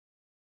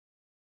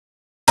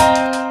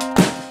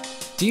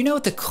Do you know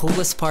what the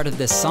coolest part of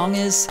this song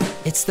is?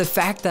 It's the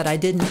fact that I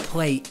didn't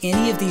play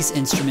any of these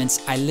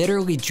instruments. I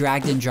literally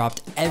dragged and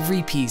dropped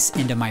every piece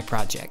into my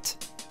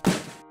project.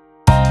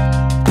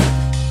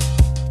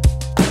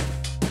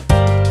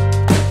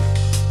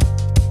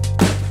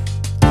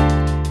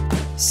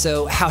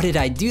 So how did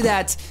I do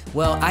that?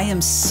 Well, I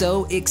am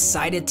so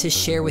excited to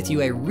share with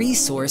you a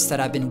resource that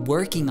I've been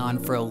working on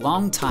for a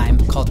long time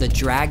called the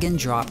Drag and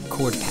Drop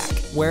Chord Pack,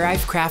 where I've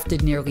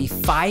crafted nearly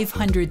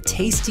 500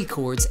 tasty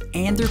chords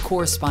and their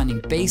corresponding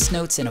bass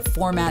notes in a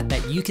format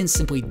that you can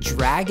simply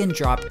drag and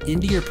drop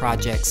into your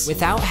projects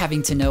without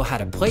having to know how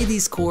to play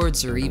these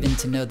chords or even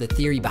to know the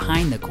theory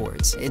behind the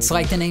chords. It's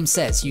like the name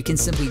says, you can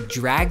simply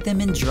drag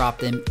them and drop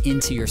them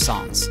into your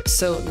songs.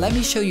 So let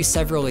me show you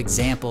several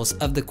examples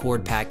of the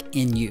chord pack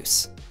in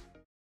use.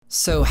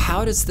 So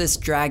how does this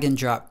drag and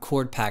drop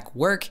chord pack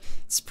work?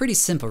 It's pretty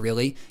simple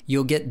really.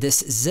 You'll get this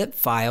zip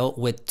file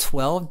with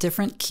 12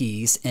 different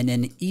keys, and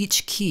in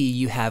each key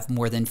you have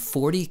more than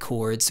 40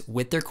 chords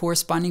with their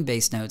corresponding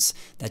bass notes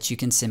that you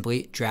can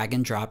simply drag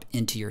and drop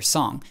into your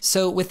song.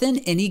 So within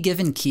any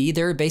given key,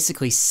 there are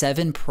basically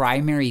 7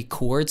 primary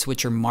chords,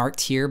 which are marked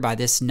here by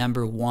this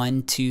number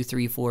 1, 2,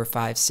 3, 4,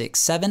 5, 6,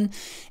 7.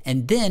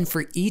 And then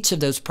for each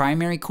of those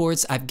primary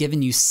chords, I've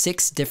given you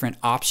 6 different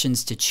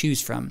options to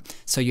choose from.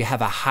 So you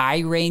have a high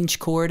range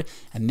chord,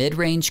 a mid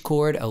range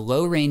chord, a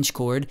low range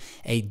chord,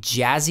 a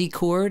jazzy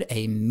chord,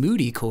 a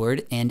moody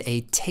chord, and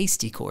a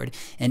tasty chord.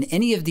 And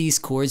any of these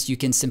chords you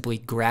can simply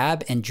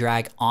grab and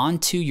drag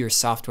onto your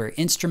software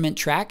instrument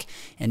track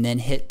and then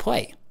hit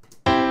play.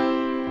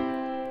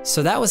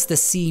 So that was the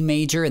C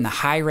major in the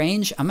high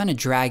range. I'm going to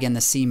drag in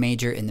the C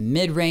major in the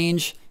mid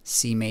range,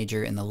 C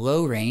major in the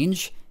low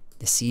range,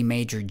 the C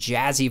major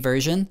jazzy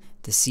version,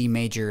 the C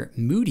major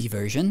moody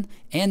version,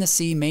 and the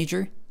C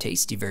major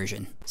tasty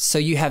version. So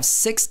you have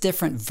 6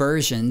 different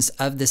versions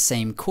of the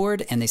same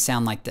chord, and they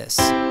sound like this.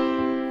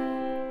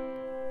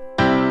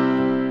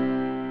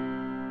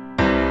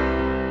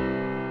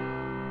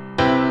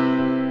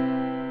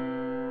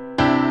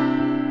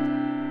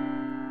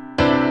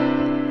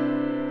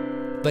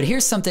 But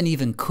here's something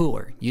even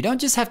cooler. You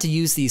don't just have to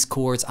use these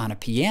chords on a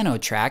piano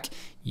track.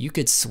 You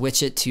could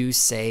switch it to,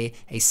 say,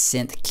 a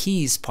synth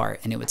keys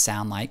part, and it would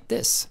sound like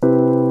this.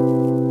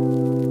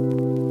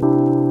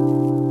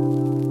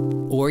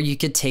 Or you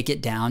could take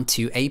it down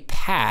to a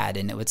pad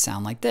and it would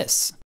sound like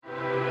this.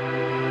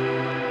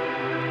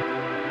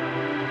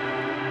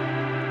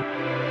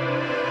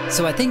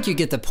 So I think you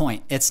get the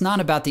point. It's not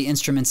about the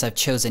instruments I've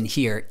chosen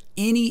here.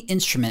 Any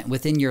instrument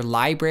within your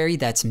library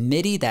that's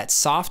MIDI, that's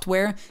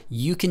software,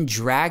 you can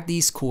drag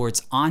these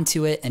chords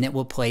onto it and it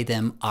will play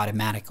them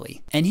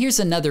automatically. And here's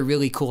another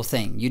really cool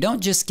thing. You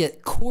don't just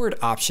get chord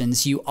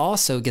options, you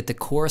also get the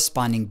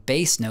corresponding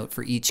bass note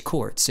for each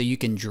chord. So you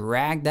can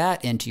drag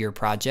that into your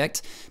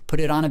project,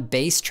 put it on a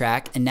bass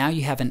track, and now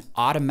you have an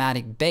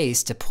automatic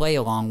bass to play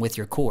along with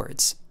your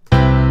chords.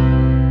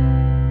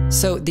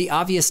 So the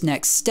obvious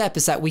next step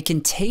is that we can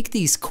take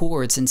these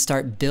chords and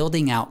start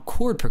building out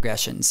chord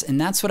progressions.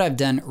 And that's what I've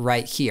done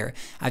right here.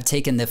 I've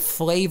taken the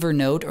flavor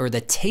note or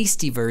the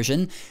tasty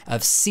version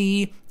of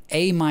C,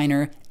 A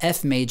minor,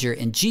 F major,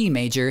 and G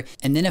major.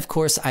 And then of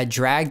course I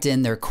dragged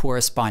in their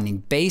corresponding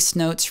bass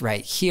notes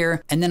right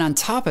here. And then on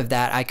top of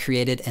that, I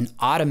created an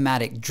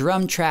automatic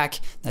drum track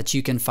that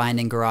you can find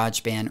in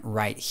GarageBand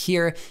right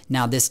here.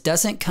 Now this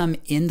doesn't come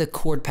in the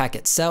chord pack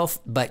itself,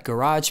 but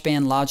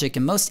GarageBand, Logic,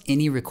 and most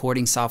any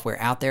recording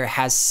software out there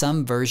has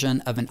some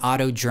version of an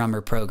auto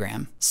drummer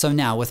program. So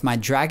now with my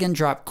drag and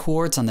drop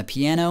chords on the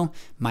piano,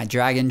 my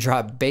drag and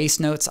drop bass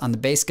notes on the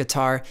bass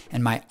guitar,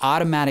 and my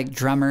automatic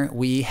drummer,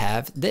 we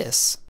have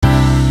this.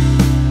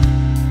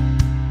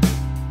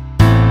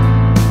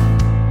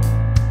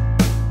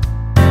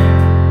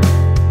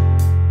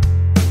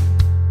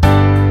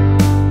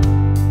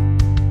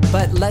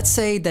 But let's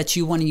say that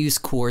you want to use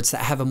chords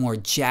that have a more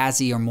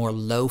jazzy or more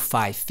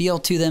lo-fi feel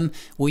to them.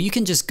 Well, you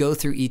can just go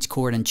through each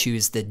chord and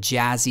choose the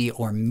jazzy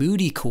or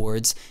moody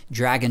chords,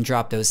 drag and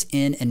drop those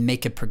in, and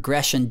make a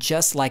progression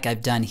just like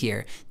I've done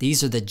here.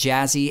 These are the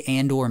jazzy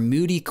and or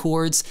moody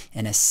chords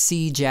in a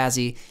C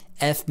jazzy,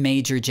 F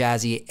major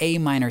jazzy, A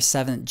minor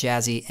 7th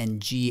jazzy, and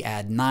G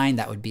add 9.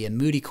 That would be a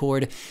moody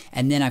chord.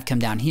 And then I've come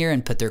down here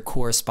and put their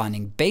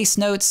corresponding bass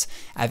notes.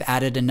 I've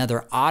added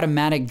another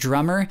automatic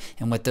drummer,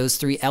 and with those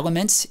 3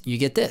 elements, you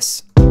get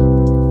this.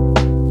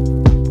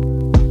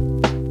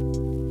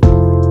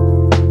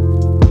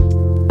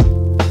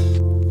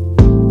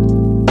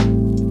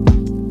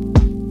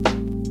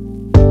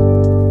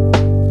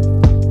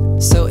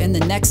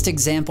 Next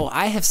example,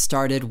 I have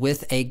started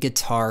with a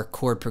guitar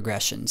chord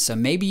progression. So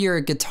maybe you're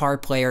a guitar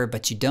player,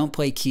 but you don't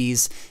play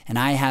keys, and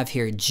I have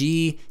here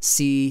G,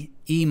 C,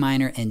 E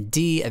minor and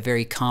D, a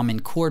very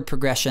common chord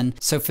progression.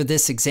 So for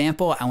this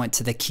example, I went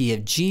to the key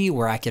of G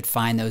where I could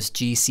find those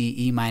G, C,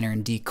 E minor,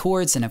 and D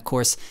chords. And of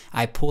course,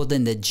 I pulled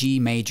in the G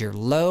major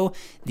low,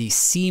 the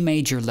C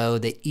major low,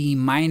 the E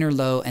minor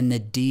low, and the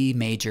D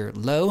major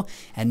low.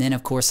 And then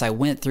of course, I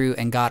went through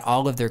and got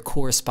all of their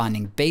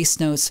corresponding bass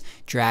notes,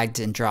 dragged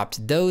and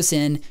dropped those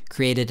in,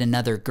 created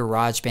another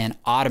GarageBand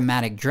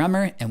automatic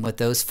drummer. And with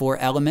those 4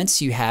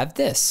 elements, you have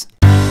this.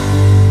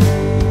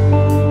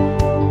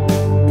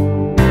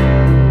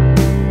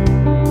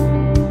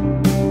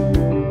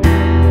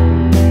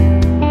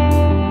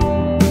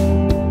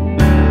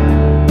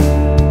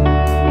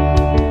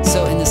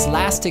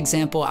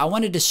 Example, I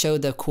wanted to show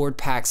the chord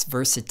pack's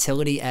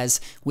versatility, as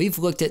we've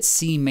looked at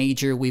C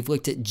major, we've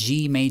looked at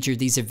G major.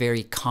 These are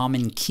very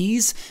common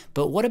keys,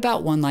 but what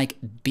about one like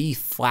B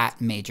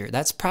flat major?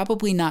 That's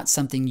probably not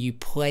something you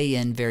play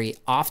in very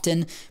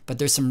often, but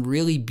there's some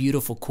really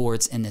beautiful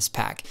chords in this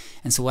pack.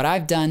 And so what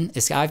I've done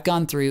is I've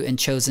gone through and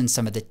chosen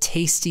some of the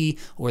tasty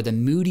or the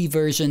moody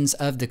versions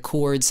of the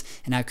chords,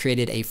 and I've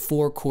created a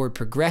 4-chord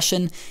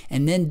progression.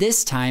 And then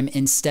this time,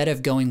 instead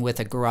of going with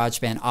a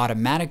GarageBand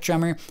automatic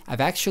drummer,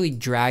 I've actually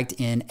dragged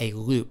in a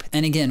loop.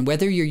 And again,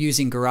 whether you're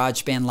using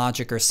GarageBand,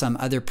 Logic, or some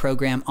other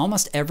program,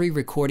 almost every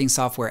recording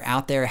software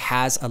out there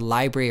has a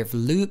library of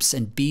loops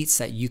and beats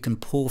that you can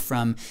pull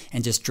from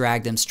and just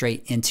drag them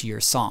straight into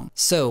your song.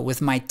 So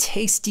with my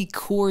tasty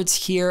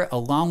chords here,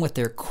 along with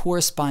their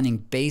corresponding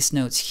bass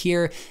notes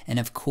here, and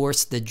of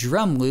course the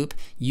drum loop,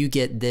 you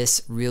get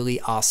this really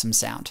awesome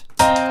sound.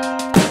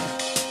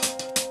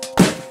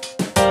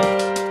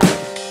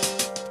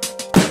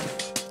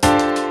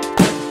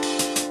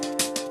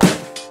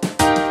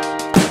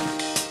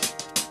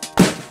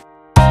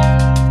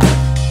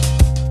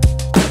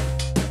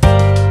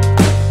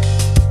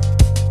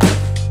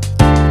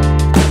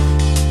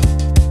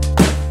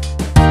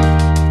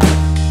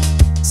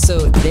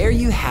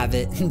 Have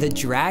it, the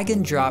drag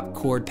and drop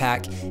chord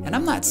pack. And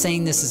I'm not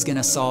saying this is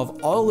gonna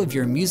solve all of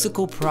your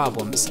musical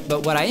problems,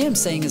 but what I am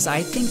saying is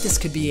I think this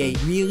could be a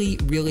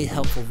really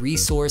helpful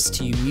resource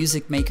to you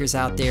music makers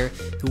out there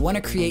who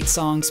wanna create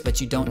songs,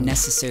 but you don't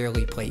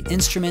necessarily play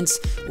instruments,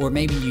 or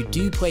maybe you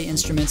do play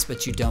instruments,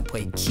 but you don't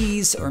play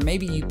keys, or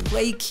maybe you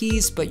play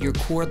keys, but your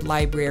chord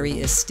library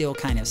is still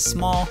kind of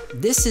small.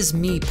 This is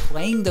me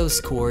playing those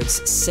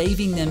chords,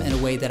 saving them in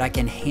a way that I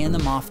can hand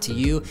them off to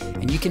you,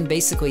 and you can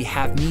basically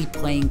have me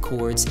playing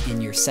chords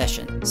in your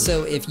session.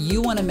 So if you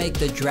want to make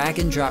the drag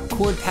and drop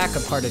chord pack a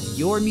part of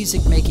your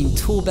music making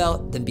tool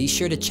belt, then be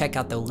sure to check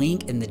out the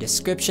link in the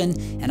description.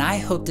 And I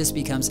hope this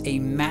becomes a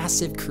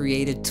massive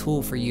creative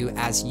tool for you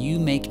as you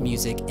make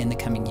music in the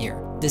coming year.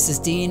 This is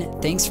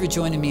Dean. Thanks for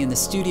joining me in the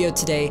studio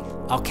today.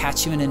 I'll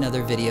catch you in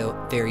another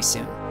video very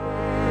soon.